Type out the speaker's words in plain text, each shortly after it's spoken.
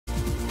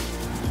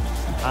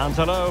And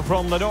hello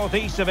from the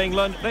northeast of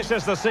England. This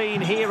is the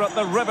scene here at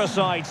the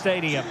Riverside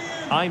Stadium.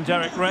 I'm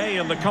Derek Ray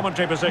in the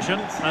commentary position,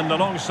 and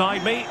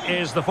alongside me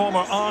is the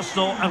former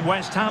Arsenal and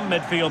West Ham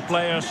midfield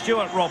player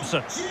Stuart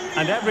Robson.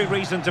 And every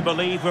reason to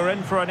believe we're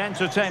in for an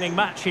entertaining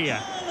match here.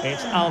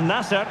 It's Al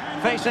Nassr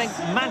facing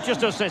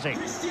Manchester City.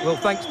 Well,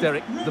 thanks,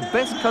 Derek. The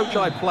best coach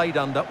I played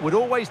under would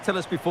always tell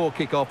us before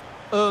kick-off,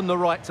 earn the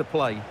right to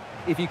play.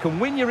 If you can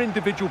win your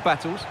individual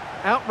battles,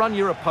 outrun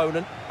your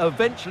opponent,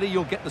 eventually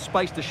you'll get the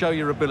space to show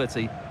your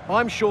ability.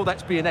 I'm sure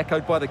that's being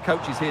echoed by the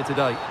coaches here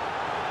today.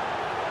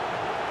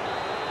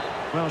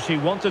 Well, she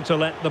wanted to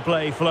let the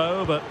play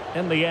flow, but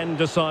in the end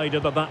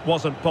decided that that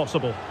wasn't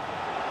possible.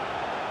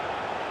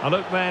 A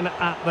look then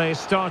at the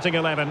starting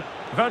 11.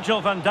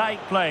 Virgil van Dijk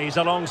plays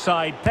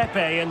alongside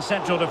Pepe in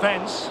central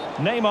defence.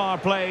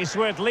 Neymar plays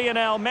with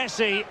Lionel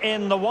Messi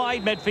in the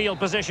wide midfield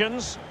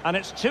positions. And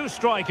it's two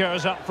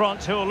strikers up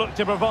front who will look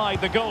to provide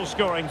the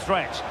goal-scoring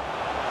threat.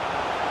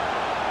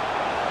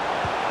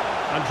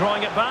 And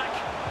drawing it back.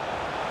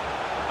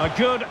 A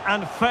good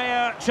and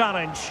fair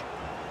challenge.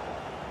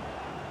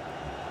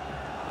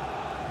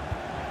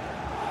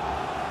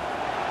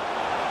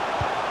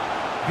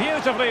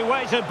 Beautifully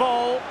weighted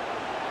ball.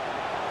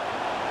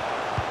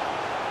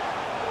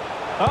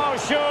 Oh,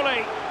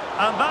 surely.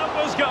 And that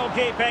was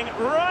goalkeeping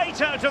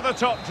right out of the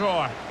top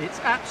drawer. It's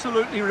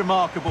absolutely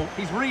remarkable.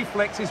 His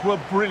reflexes were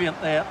brilliant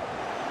there.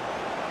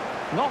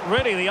 Not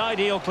really the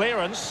ideal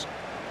clearance.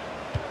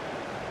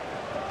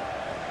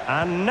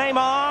 And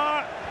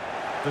Neymar,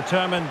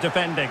 determined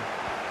defending.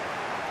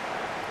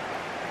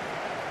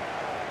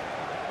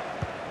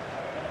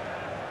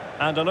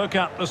 And a look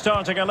at the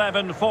starting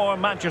 11 for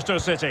Manchester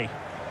City.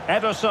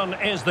 Ederson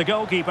is the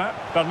goalkeeper.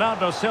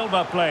 Bernardo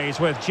Silva plays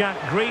with Jack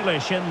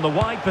Grealish in the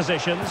wide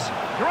positions.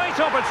 Great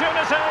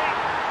opportunity.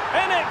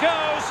 In it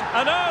goes.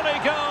 An early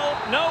goal.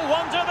 No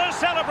wonder they're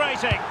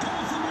celebrating.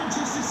 Goal for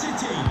Manchester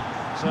City.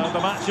 So the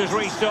match has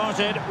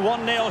restarted.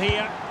 1-0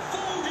 here.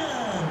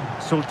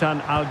 Sultan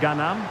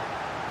Al-Ghanam.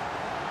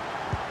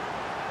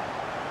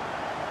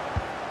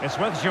 It's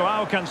with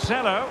Joao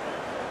Cancelo.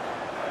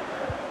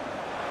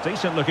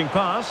 Decent looking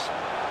pass.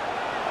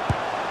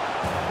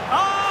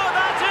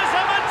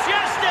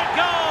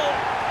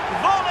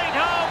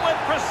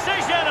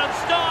 Precision and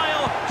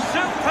style,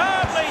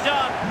 superbly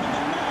done.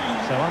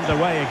 So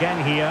underway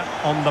again here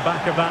on the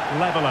back of that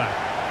leveller.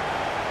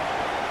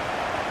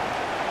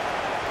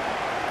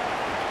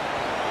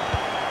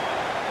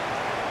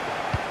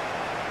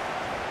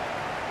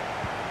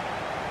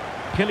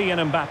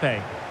 Kylian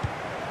Mbappé.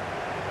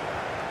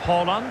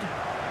 Haaland.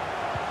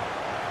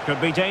 Could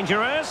be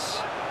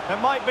dangerous. It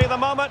might be the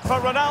moment for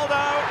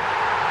Ronaldo.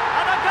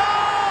 And a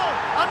goal!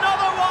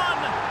 Another one!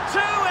 Two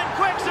in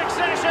quick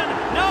succession.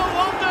 No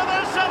wonder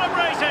they're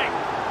celebrating.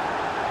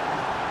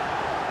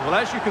 Well,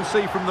 as you can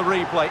see from the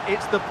replay,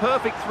 it's the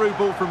perfect through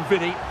ball from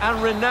Vinny, and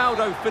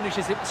Ronaldo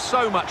finishes it with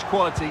so much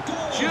quality.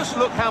 Just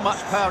look how much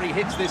power he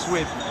hits this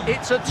with.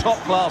 It's a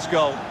top-class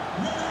goal.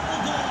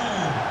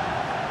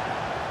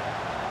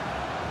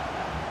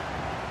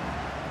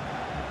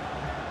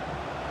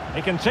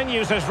 He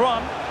continues his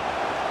run.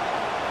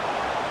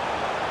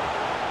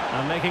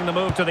 And making the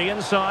move to the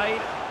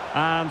inside.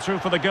 And through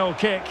for the goal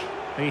kick.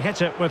 He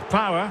hit it with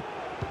power.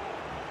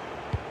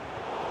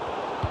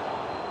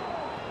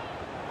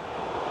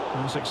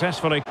 And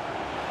successfully.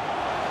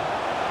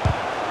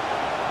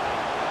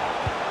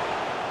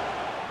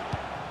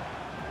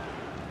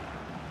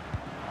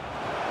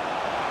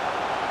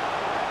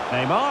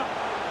 Neymar.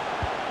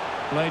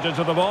 Played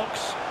into the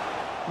box.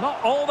 Not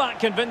all that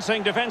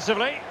convincing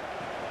defensively.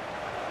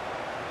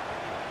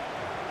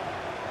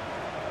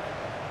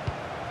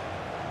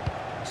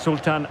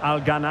 Sultan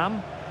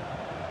Al-Ghanam.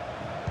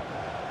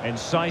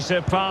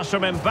 Incisive pass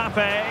from Mbappe.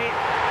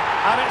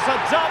 And it's a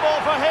double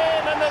for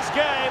him in this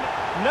game.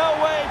 No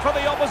way for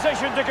the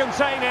opposition to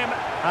contain him.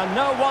 And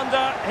no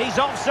wonder he's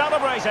off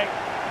celebrating.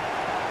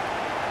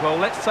 Well,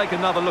 let's take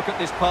another look at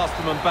this pass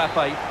from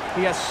Mbappe.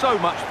 He has so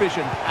much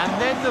vision.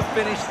 And then the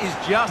finish is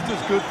just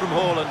as good from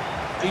Haaland.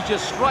 He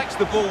just strikes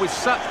the ball with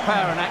such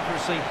power and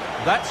accuracy.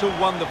 That's a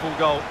wonderful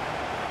goal.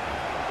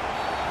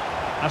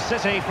 A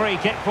City free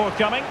kick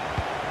forthcoming.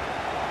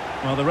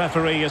 Well, the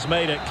referee has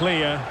made it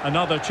clear,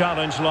 another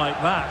challenge like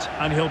that,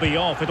 and he'll be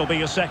off. It'll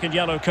be a second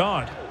yellow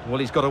card. Well,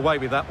 he's got away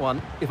with that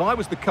one. If I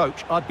was the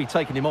coach, I'd be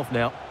taking him off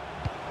now.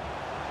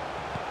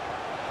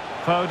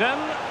 Foden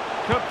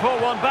could pull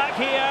one back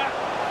here.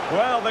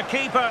 Well, the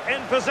keeper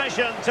in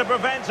position to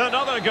prevent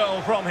another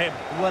goal from him.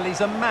 Well, he's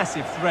a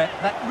massive threat.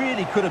 That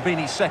really could have been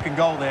his second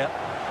goal there.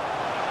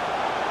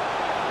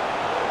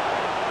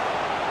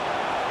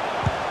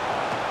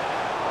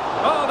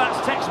 Oh,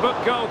 that's textbook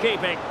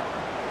goalkeeping.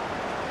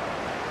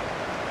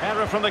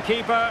 Error from the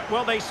keeper.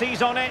 Will they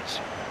seize on it?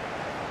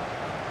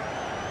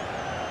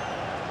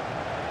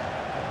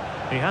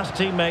 He has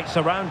teammates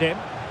around him.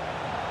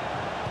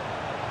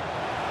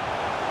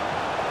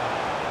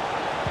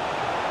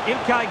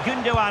 Ilkay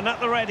Gundogan at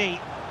the ready.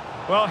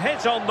 Well,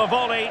 hit on the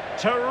volley.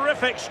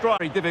 Terrific strike.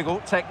 Very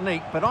difficult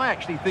technique, but I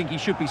actually think he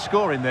should be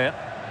scoring there.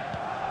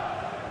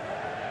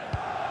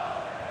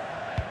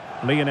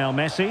 Lionel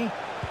Messi.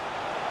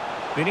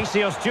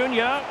 Vinicius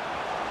Junior.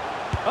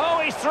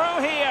 Oh, he's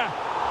through here.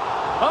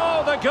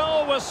 Oh, the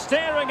goal was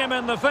staring him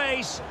in the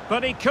face,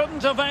 but he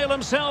couldn't avail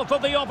himself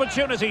of the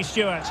opportunity,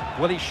 Stuart.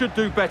 Well, he should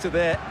do better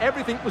there.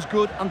 Everything was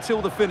good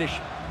until the finish.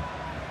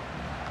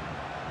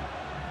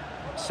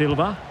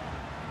 Silva.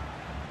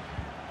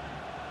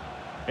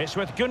 It's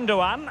with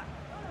Gundogan.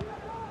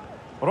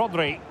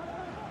 Rodri.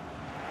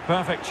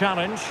 Perfect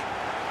challenge.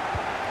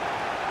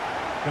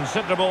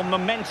 Considerable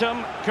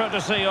momentum,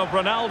 courtesy of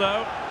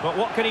Ronaldo. But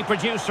what can he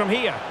produce from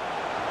here?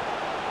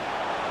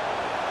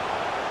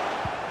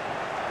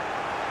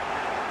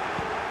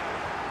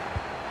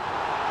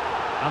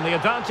 And the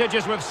advantage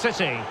is with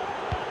City.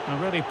 They're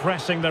really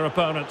pressing their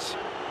opponents.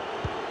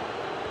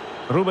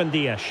 Ruben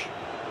Dias.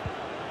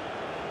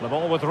 The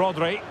ball with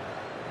Rodri.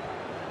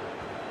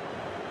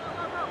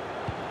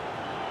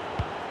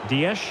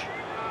 Dias.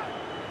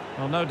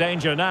 Well, no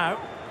danger now.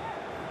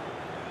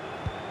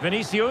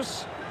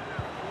 Vinicius.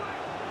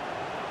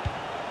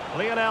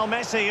 Lionel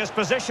Messi is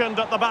positioned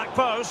at the back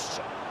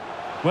post.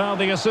 Well,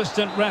 the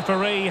assistant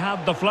referee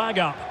had the flag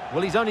up.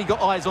 Well, he's only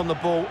got eyes on the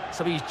ball,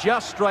 so he's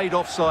just strayed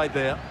offside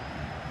there.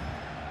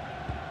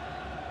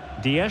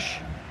 Dias.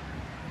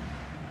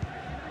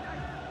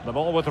 The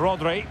ball with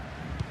Rodri.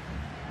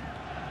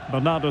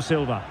 Bernardo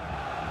Silva.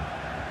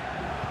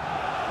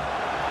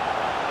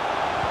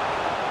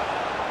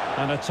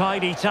 And a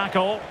tidy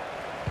tackle.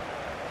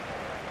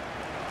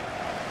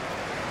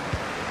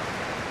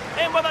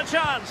 In with a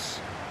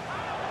chance.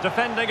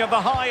 Defending of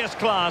the highest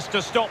class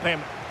to stop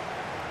him.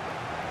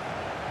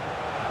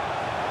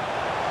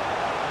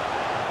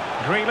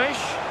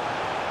 Grealish.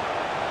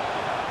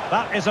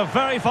 That is a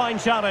very fine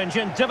challenge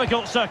in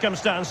difficult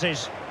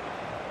circumstances.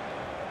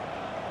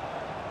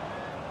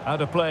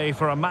 Out of play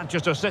for a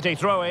Manchester City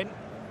throw-in.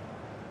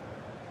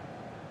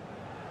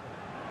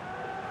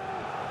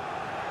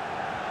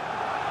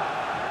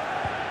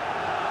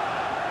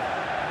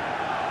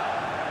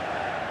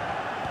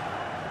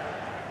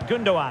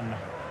 Gundogan.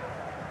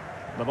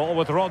 The ball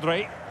with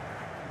Rodri.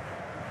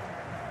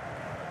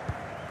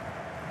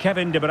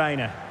 Kevin De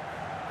Bruyne.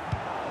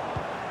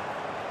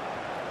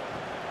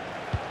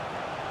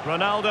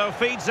 Ronaldo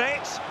feeds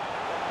it.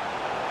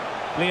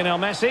 Lionel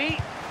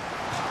Messi.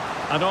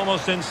 An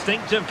almost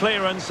instinctive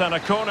clearance and a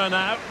corner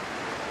now.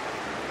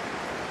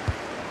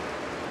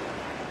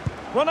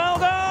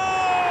 Ronaldo!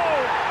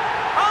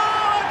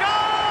 Oh, a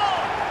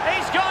goal!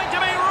 He's going to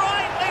be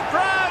rightly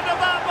proud of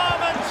that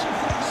moment.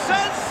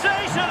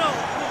 Sensational!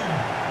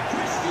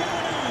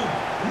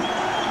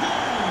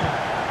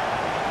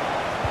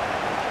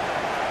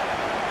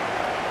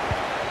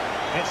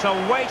 It's a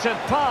weighted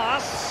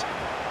pass.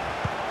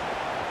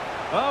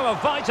 Oh, a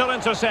vital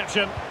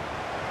interception.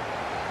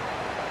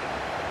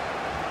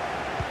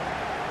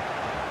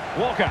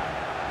 Walker.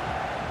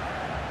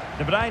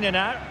 De Bruyne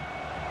now.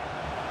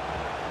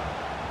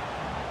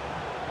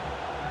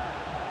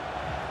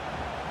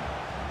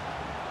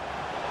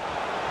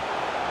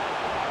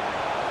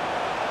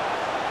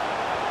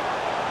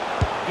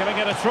 Giving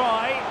it a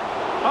try.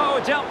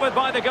 Oh, dealt with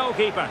by the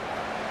goalkeeper.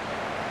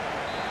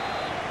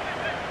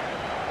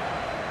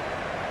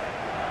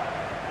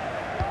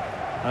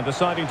 And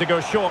deciding to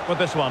go short with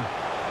this one.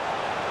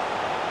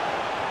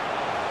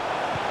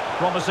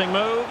 Promising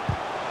move.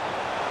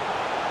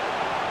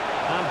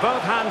 And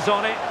both hands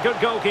on it. Good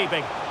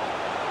goalkeeping.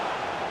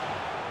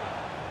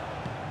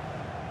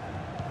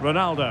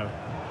 Ronaldo.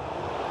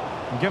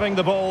 Giving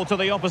the ball to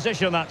the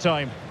opposition that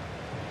time.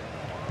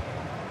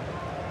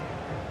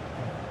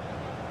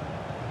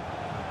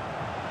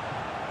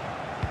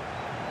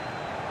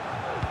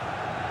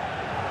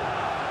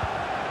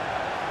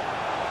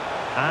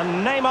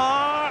 And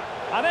Neymar.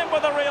 And in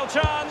with a real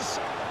chance.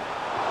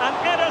 And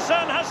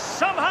Ederson has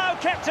somehow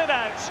kept it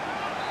out.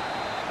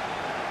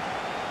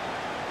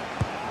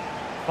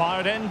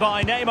 Fired in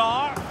by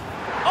Neymar.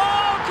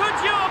 Oh, could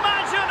you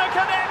imagine a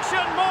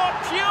connection more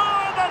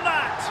pure than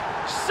that?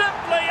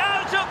 Simply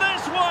out of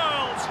this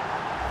world.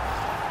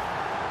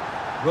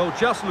 Well,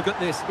 just look at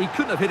this. He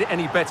couldn't have hit it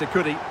any better,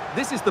 could he?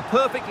 This is the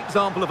perfect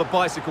example of a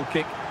bicycle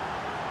kick.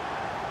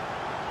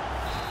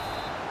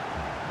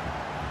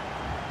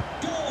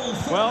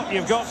 Well,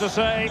 you've got to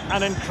say,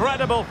 an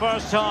incredible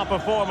first-half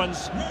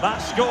performance.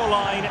 That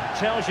scoreline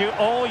tells you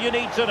all you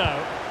need to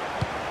know.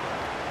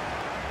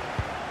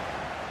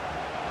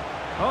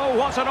 Oh,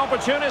 what an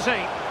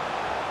opportunity.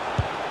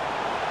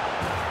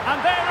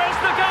 And there is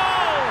the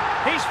goal.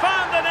 He's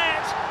found the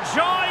net.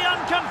 Joy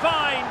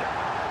unconfined.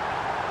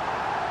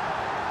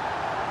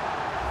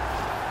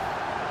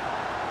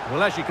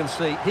 Well, as you can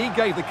see, he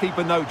gave the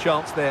keeper no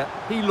chance there.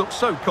 He looked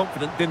so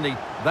confident, didn't he?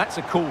 That's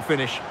a cool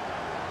finish.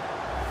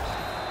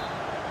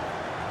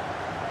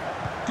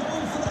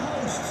 Goal for the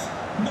hosts,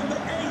 number 8,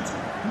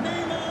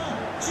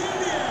 Neymar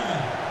Jr.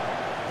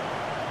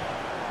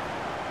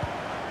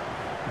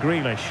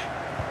 Grealish.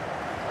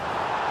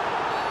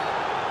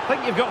 I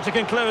think you've got to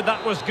conclude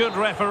that was good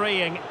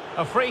refereeing.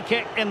 A free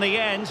kick in the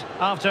end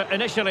after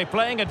initially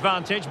playing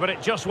advantage, but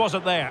it just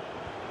wasn't there.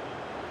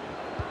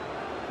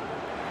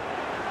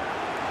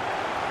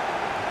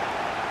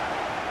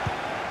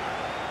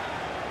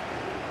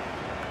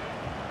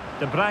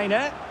 De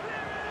Bruyne.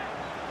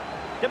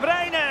 De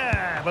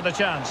Bruyne with a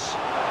chance.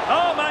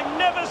 Oh,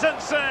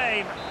 magnificent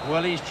save!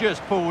 Well, he's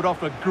just pulled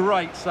off a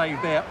great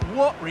save there.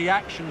 What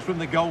reactions from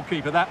the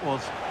goalkeeper that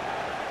was.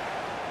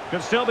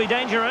 Could still be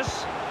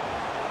dangerous.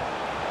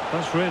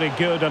 That's really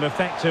good and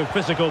effective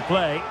physical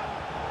play.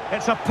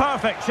 It's a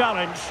perfect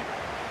challenge.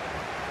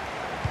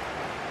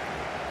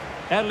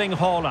 Erling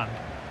Haaland.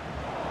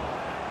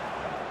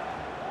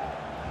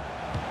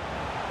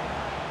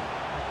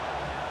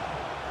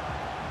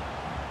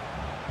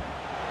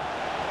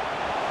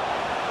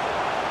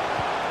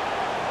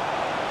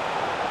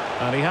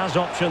 And he has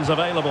options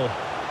available,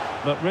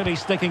 but really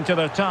sticking to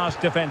their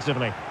task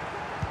defensively.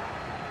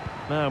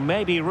 Now,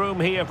 maybe room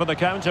here for the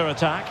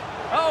counter-attack.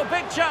 Oh,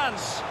 big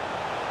chance!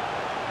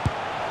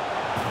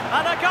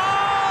 And a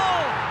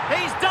goal!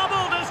 He's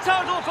doubled his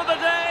total for the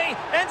day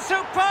in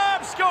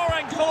superb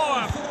scoring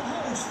form. For the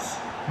hosts,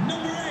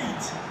 number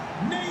 8,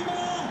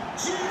 Neymar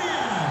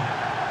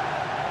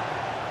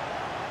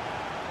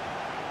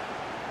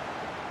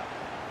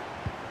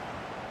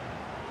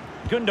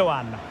Jr.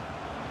 Gundogan.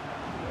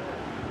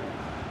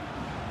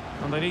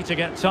 And they need to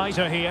get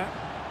tighter here.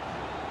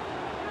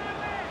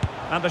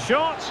 And the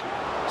shot.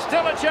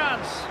 Still a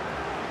chance.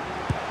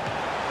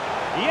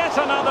 Yet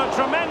another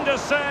tremendous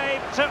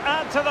save to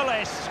add to the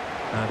list.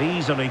 And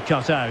easily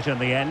cut out in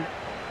the end.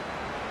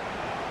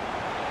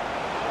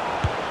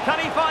 Can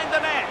he find the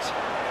net?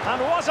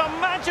 And what a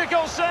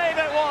magical save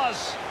it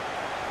was.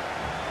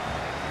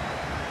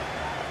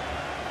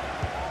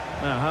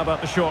 Now, how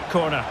about the short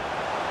corner?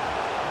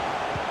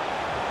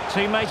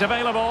 Teammate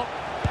available.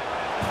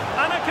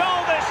 And a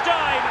goal this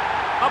time.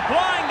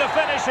 Applying the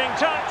finishing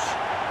touch.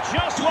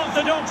 Just what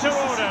the doctor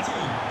ordered.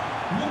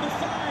 Number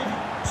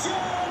 5,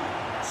 John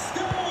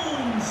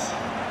Stones.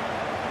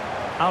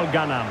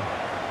 Al-Ghanam.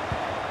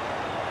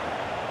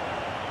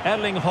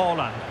 Erling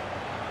Haaland.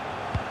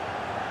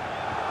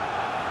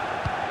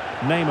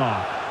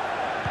 Neymar.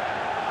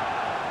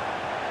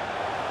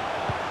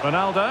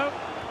 Ronaldo.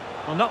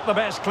 Well, not the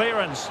best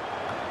clearance.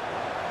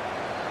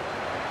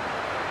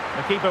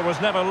 The keeper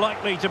was never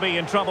likely to be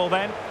in trouble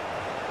then.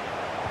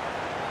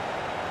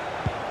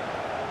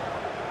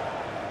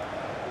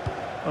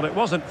 Well, it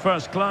wasn't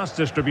first-class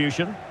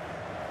distribution.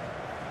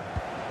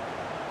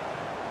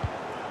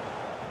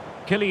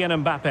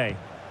 Kylian Mbappé.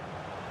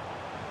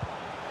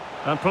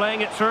 And playing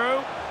it through.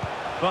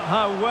 But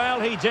how well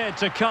he did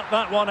to cut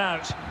that one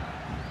out.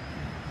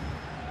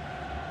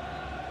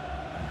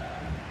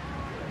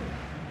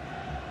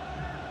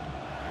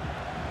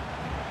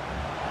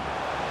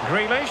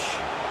 Grealish.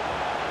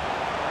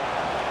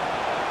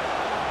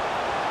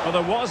 Well,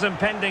 there was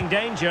impending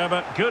danger,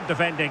 but good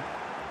defending.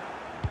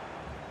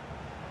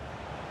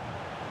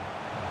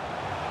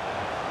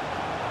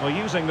 Well,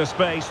 using the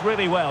space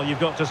really well, you've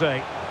got to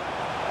say.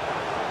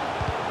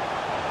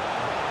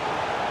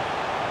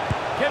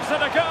 Gives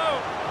it a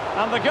go.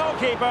 And the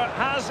goalkeeper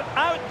has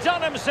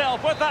outdone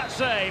himself with that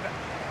save.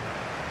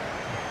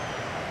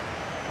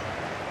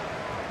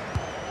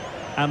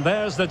 And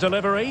there's the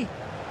delivery.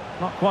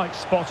 Not quite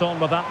spot on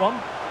with that one.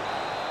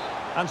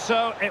 And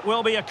so it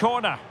will be a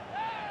corner.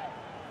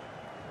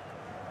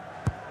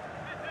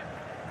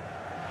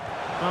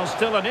 Well,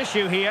 still an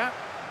issue here.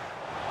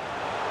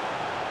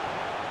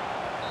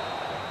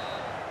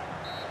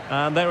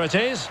 And there it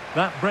is.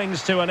 That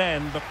brings to an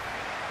end.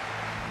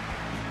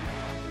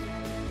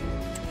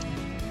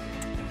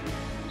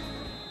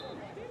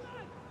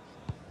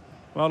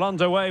 Well,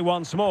 underway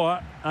once more,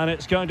 and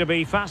it's going to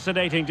be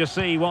fascinating to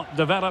see what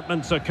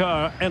developments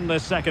occur in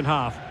this second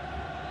half.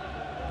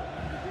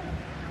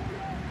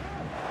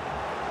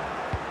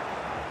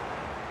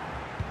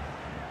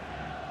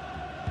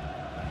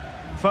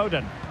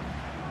 Foden.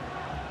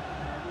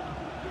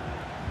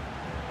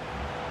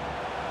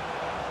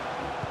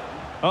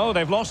 Oh,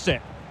 they've lost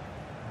it.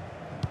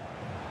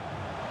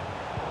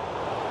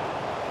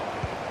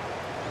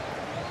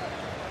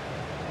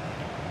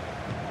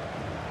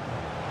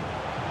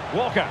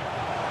 Walker.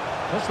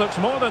 This looks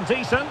more than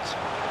decent.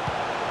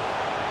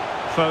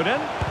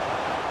 Foden.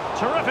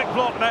 Terrific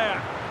block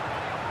there.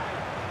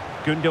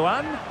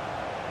 Gundogan.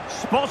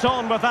 Spot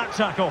on with that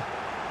tackle.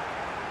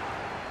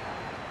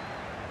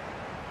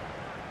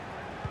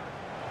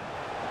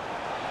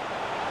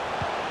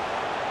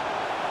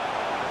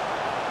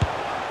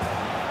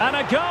 And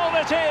a goal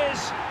it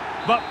is,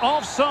 but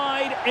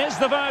offside is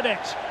the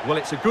verdict. Well,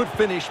 it's a good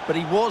finish, but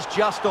he was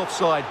just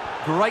offside.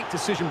 Great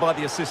decision by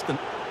the assistant.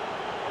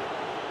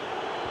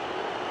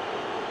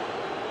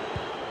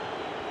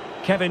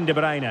 Kevin De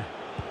Bruyne.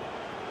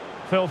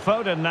 Phil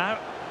Foden now.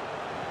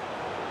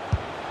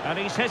 And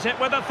he's hit it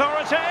with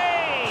authority.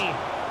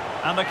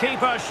 And the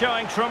keeper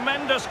showing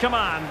tremendous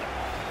command.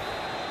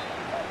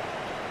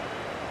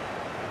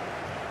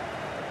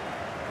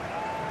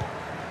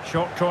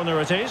 Short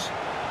corner it is.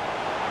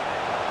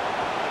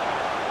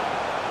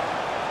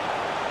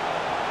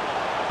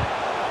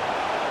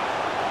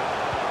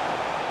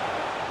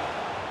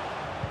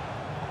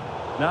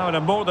 Now in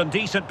a more than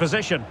decent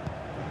position.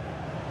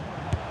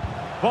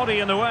 Body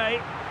in the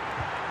way.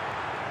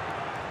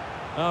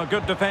 Oh,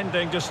 good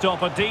defending to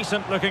stop a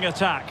decent-looking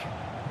attack.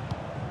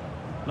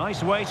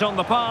 Nice weight on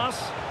the pass.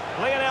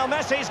 Lionel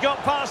Messi's got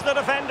past the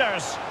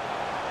defenders.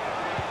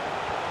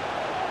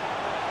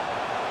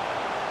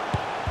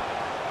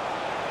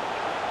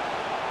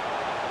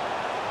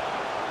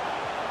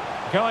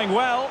 Going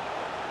well.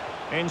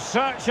 In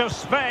search of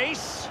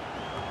space.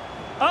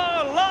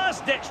 Oh,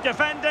 last-ditch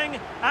defending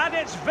at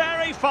its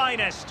very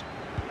finest.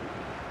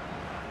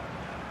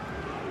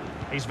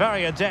 He's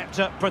very adept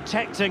at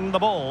protecting the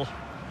ball.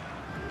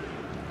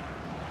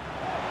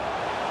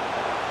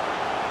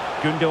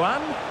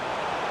 Gundogan.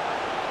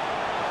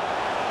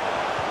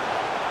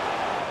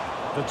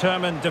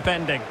 Determined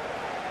defending.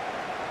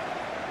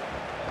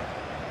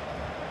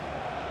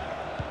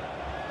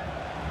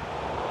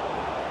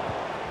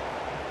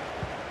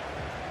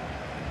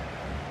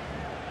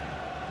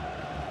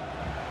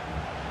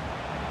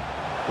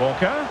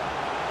 Walker.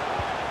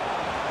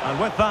 And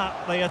with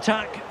that, the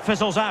attack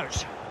fizzles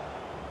out.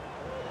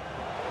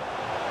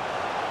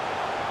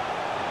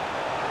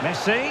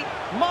 Messi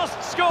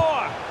must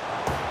score.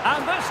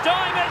 And this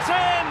time it's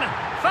in.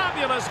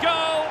 Fabulous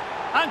goal.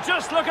 And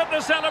just look at the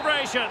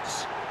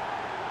celebrations.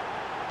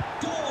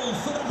 Goal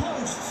for the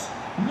hosts.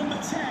 Number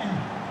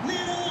 10,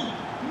 Lionel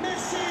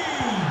Messi.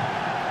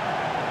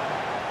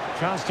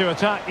 Chance to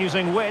attack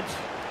using width.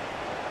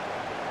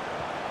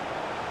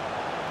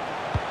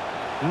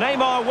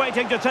 Neymar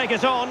waiting to take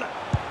it on.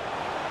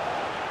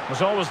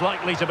 Was always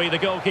likely to be the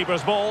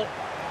goalkeeper's ball.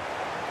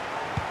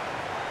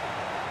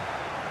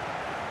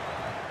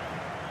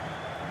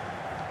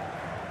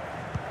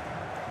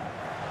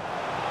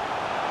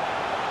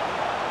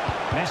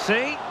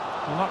 Messi,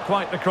 well, not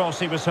quite the cross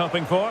he was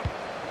hoping for.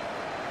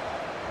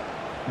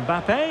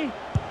 Mbappé.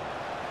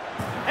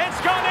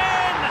 It's gone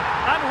in!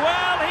 And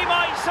well, he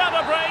might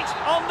celebrate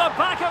on the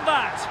back of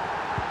that.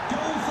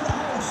 Goal for the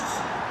hosts.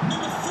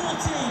 Number 14,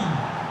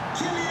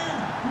 Kylian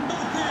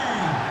Mbappé.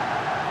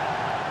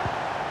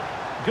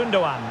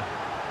 Gundogan.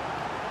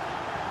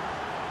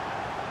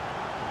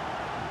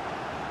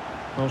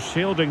 Well,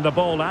 shielding the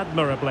ball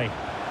admirably.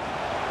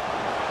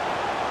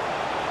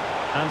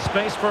 And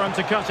space for him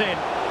to cut in.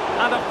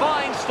 And a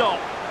fine stop.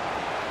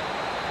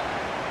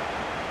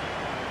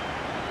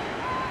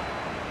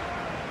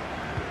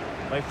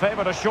 They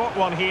favoured a short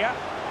one here.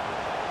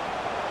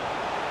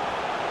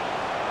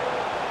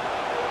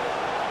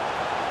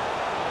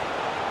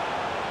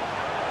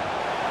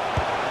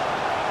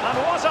 And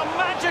what a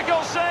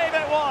magical save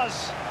it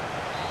was!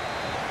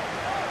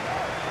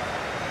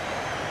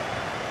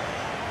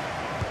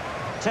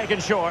 Taken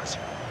short.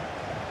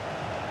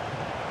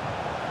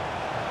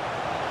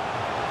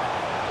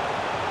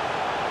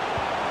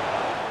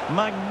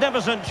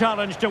 Magnificent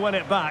challenge to win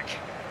it back.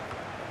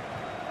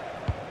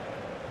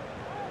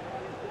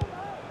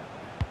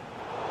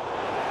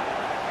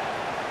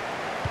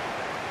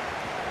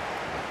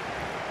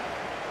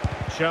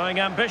 Showing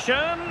ambition.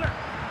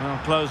 Well,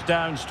 closed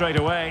down straight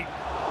away.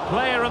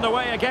 Player in the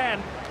way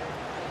again.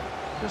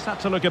 Just had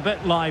to look a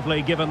bit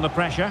lively given the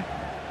pressure.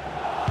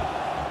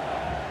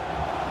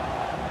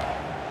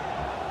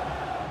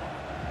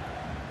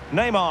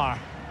 Neymar.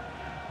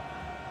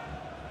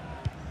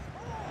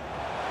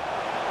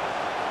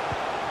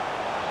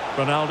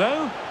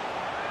 Ronaldo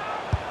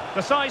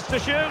decides to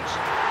shoot,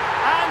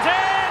 and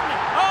in!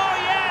 Oh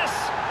yes!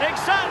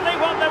 Exactly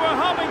what they were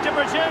hoping to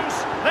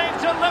produce. They've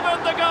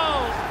delivered the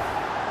goal.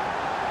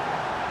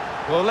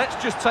 Well,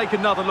 let's just take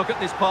another look at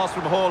this pass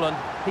from Haaland.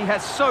 He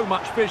has so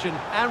much vision,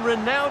 and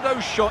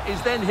Ronaldo's shot is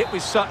then hit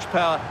with such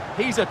power.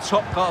 He's a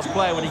top-class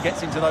player when he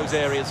gets into those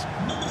areas.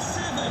 Number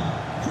 7,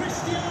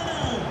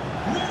 Cristiano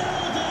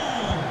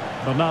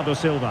Ronaldo. Bernardo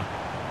Silva.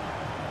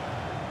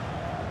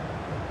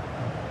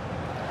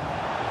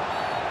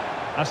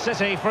 A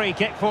City free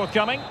kick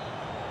forthcoming.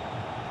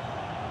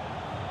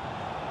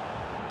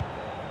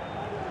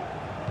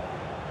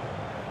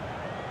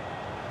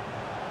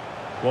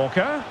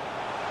 Walker.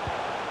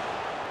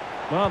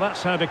 Well,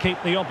 that's how to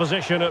keep the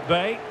opposition at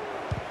bay.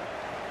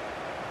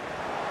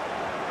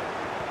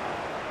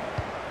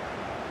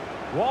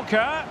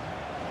 Walker.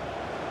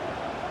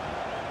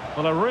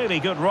 Well, a really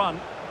good run.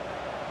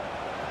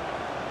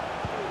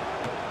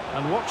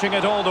 And watching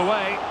it all the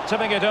way,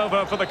 tipping it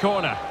over for the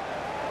corner.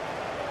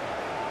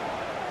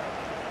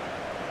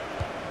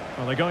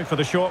 Well, they're going for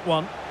the short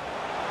one.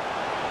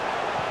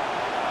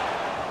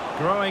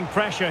 Growing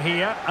pressure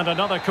here, and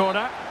another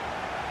corner.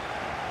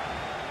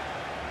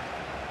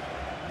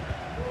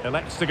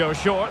 Elects to go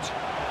short.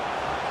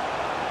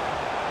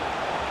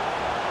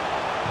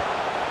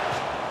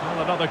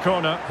 Well, another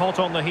corner, hot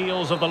on the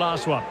heels of the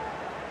last one.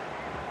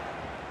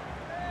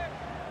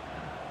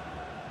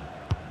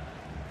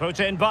 Put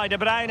in by De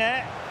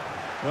Bruyne.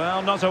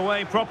 Well, not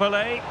away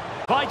properly.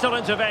 Vital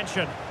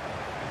intervention.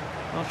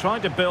 Well,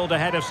 trying to build a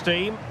head of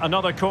steam.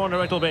 Another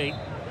corner it'll be.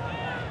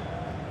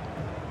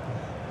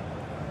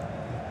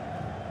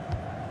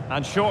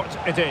 And short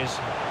it is.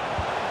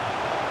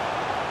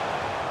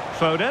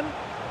 Foden.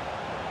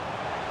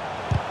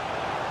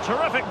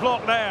 Terrific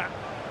block there.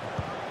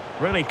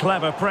 Really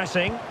clever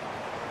pressing.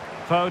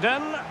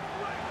 Foden.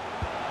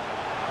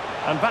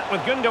 And back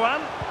with Gundogan.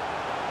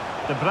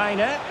 De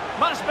Bruyne.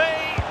 Must be.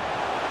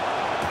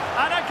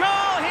 And a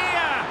goal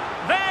here.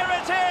 There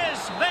it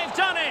is. They've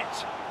done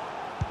it.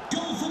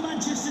 Goal for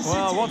Manchester City.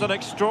 Well, what an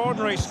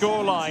extraordinary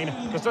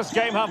scoreline. Does this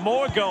game have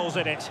more goals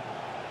in it?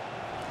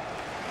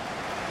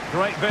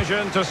 Great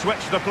vision to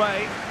switch the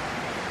play.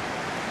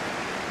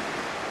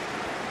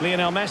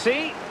 Lionel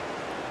Messi.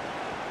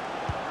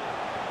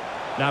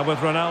 Now with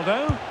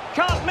Ronaldo.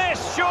 Can't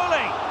miss,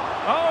 surely.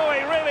 Oh,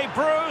 he really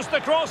bruised the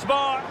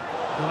crossbar.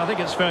 Well, I think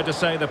it's fair to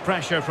say the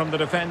pressure from the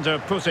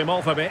defender put him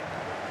off a bit.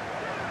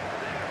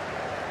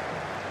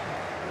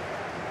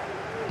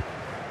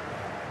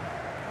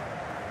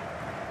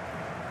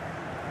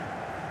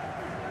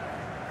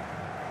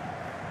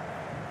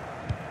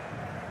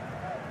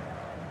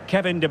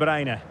 Kevin De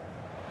Bruyne.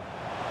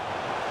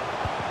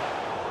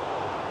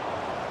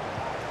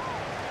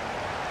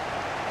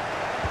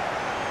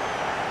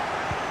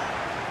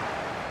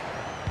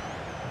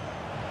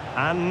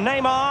 And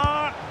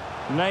Neymar.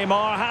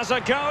 Neymar has a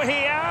go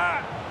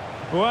here.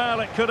 Well,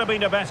 it could have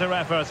been a better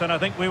effort, and I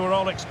think we were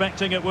all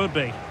expecting it would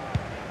be.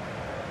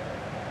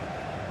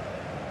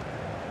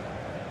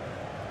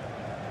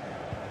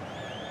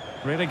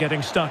 Really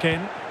getting stuck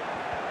in.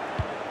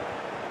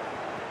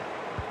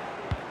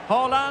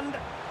 Haaland.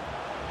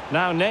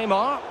 Now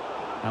Neymar.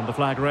 And the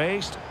flag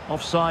raised.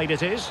 Offside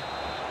it is.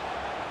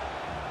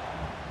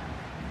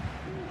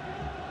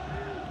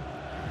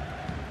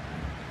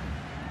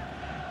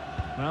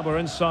 Now we're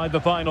inside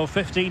the final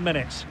 15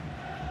 minutes.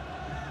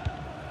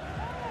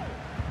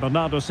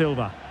 Bernardo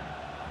Silva.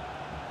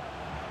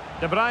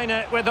 De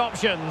Bruyne with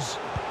options.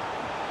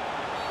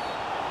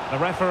 The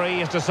referee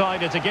has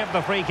decided to give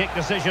the free kick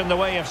decision the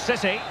way of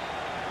City.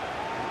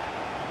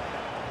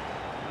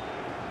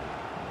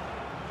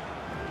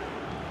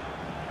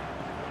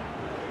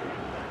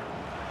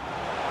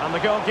 And the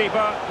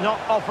goalkeeper not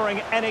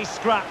offering any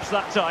scraps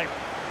that time.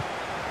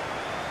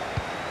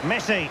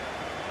 Messi.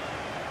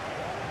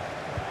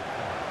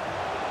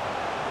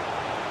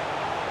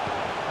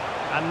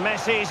 And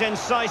Messi's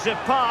incisive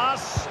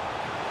pass.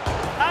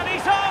 And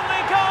he's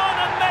only gone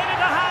and made it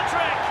a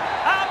hat-trick.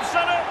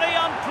 Absolutely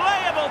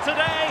unplayable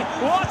today.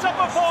 What a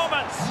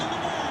performance.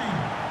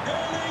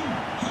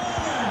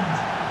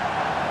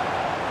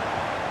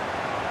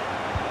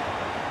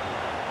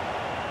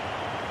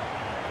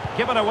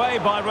 Given away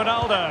by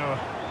Ronaldo.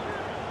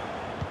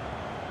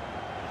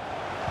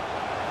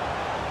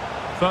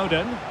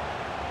 Foden.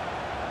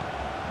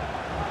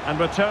 And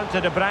return to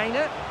De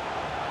Bruyne.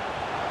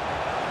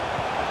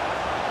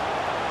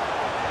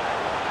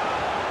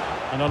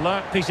 An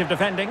alert piece of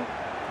defending.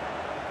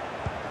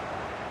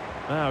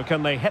 Now,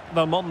 can they hit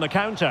them on the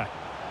counter?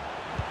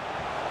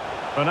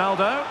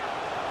 Ronaldo.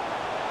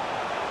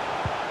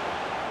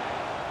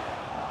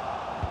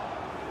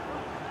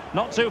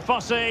 Not too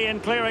fussy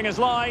in clearing his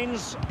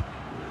lines.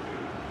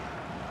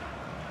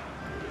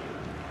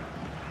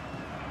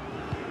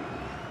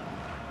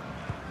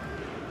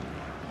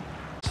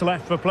 It's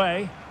left for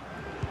play.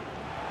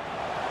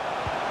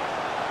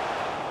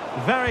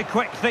 Very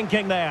quick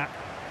thinking there.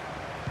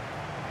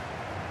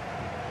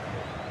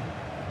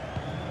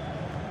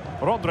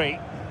 Rodri.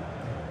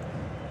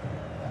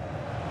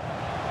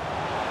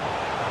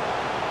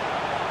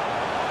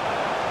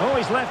 Oh,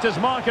 he's left his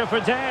marker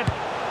for dead.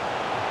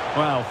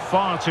 Well,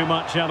 far too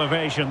much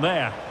elevation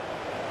there.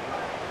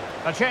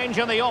 A change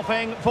in the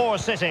offing for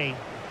City.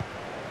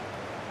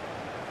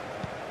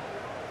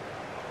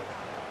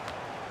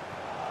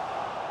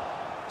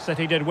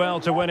 City did well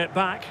to win it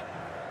back.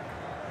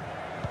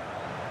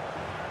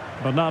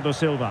 Bernardo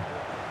Silva.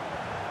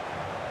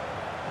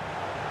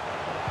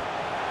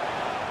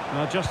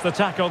 Well, just the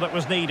tackle that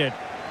was needed.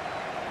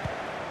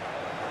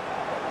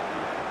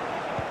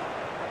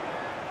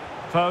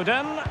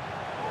 Foden.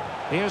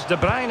 Here's De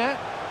Bruyne.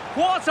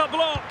 What a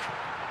block!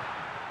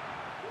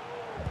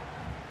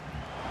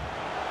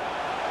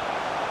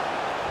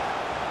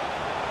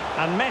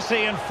 And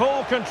Messi in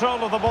full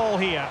control of the ball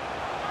here.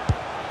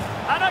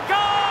 And a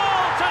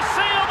goal to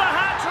seal the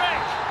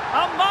hat-trick!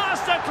 A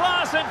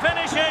masterclass in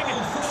finishing.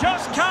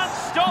 Just can't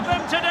stop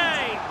him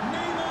today.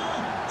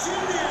 Neymar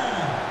Jr.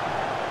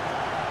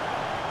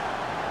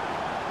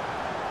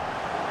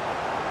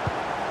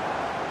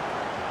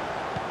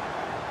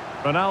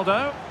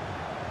 Ronaldo.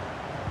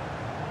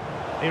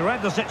 He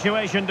read the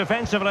situation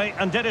defensively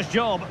and did his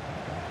job.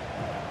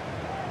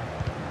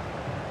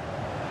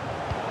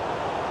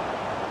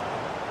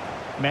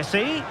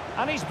 Messi,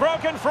 and he's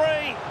broken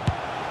free.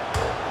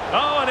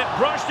 Oh, and it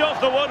brushed off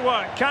the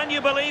woodwork. Can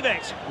you believe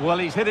it? Well,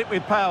 he's hit it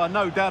with power,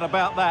 no doubt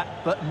about that,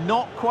 but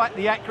not quite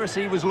the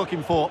accuracy he was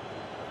looking for.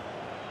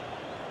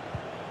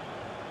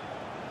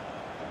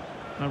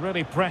 They're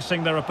really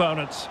pressing their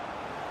opponents.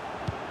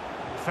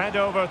 Fed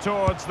over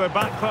towards the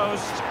back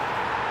post.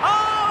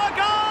 Oh, a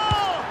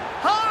goal!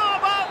 How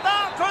about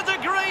that for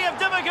degree of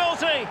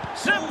difficulty?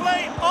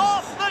 Simply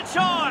off the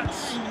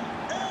charts.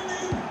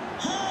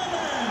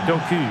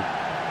 Doku.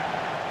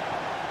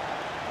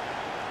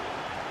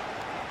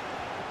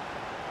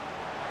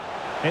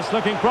 It's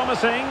looking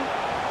promising.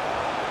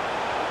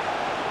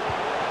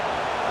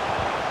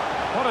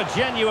 What a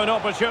genuine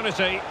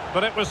opportunity,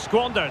 but it was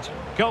squandered.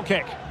 Goal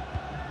kick.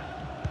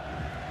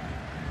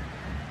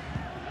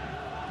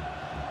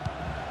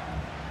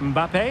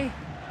 Mbappé.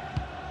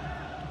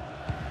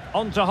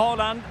 On to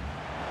Haaland.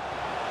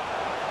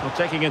 Well,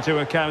 taking into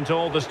account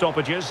all the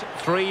stoppages,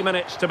 3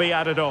 minutes to be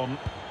added on.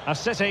 A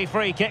City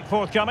free kick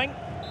forthcoming.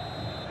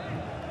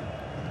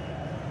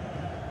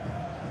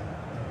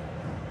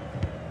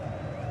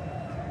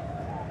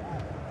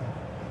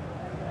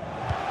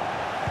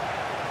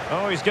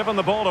 Oh, he's given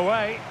the ball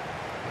away.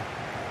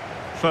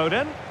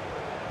 Foden.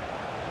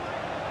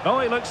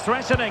 Oh, he looks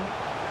threatening.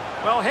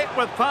 Well, hit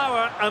with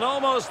power and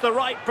almost the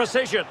right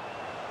precision.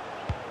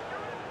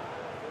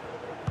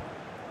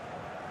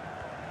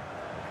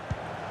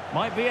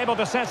 Might be able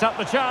to set up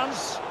the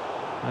chance.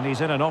 And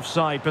he's in an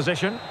offside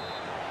position.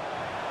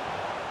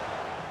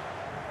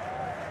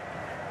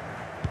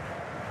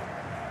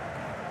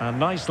 And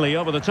nicely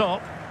over the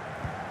top.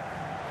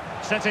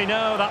 City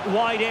know that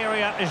wide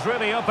area is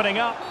really opening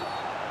up.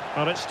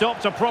 But it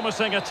stopped a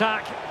promising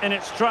attack in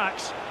its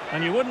tracks.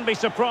 And you wouldn't be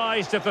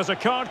surprised if there's a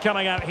card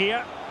coming out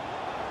here.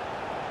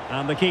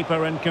 And the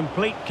keeper in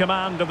complete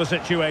command of the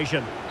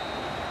situation.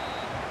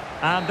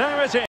 And there it is.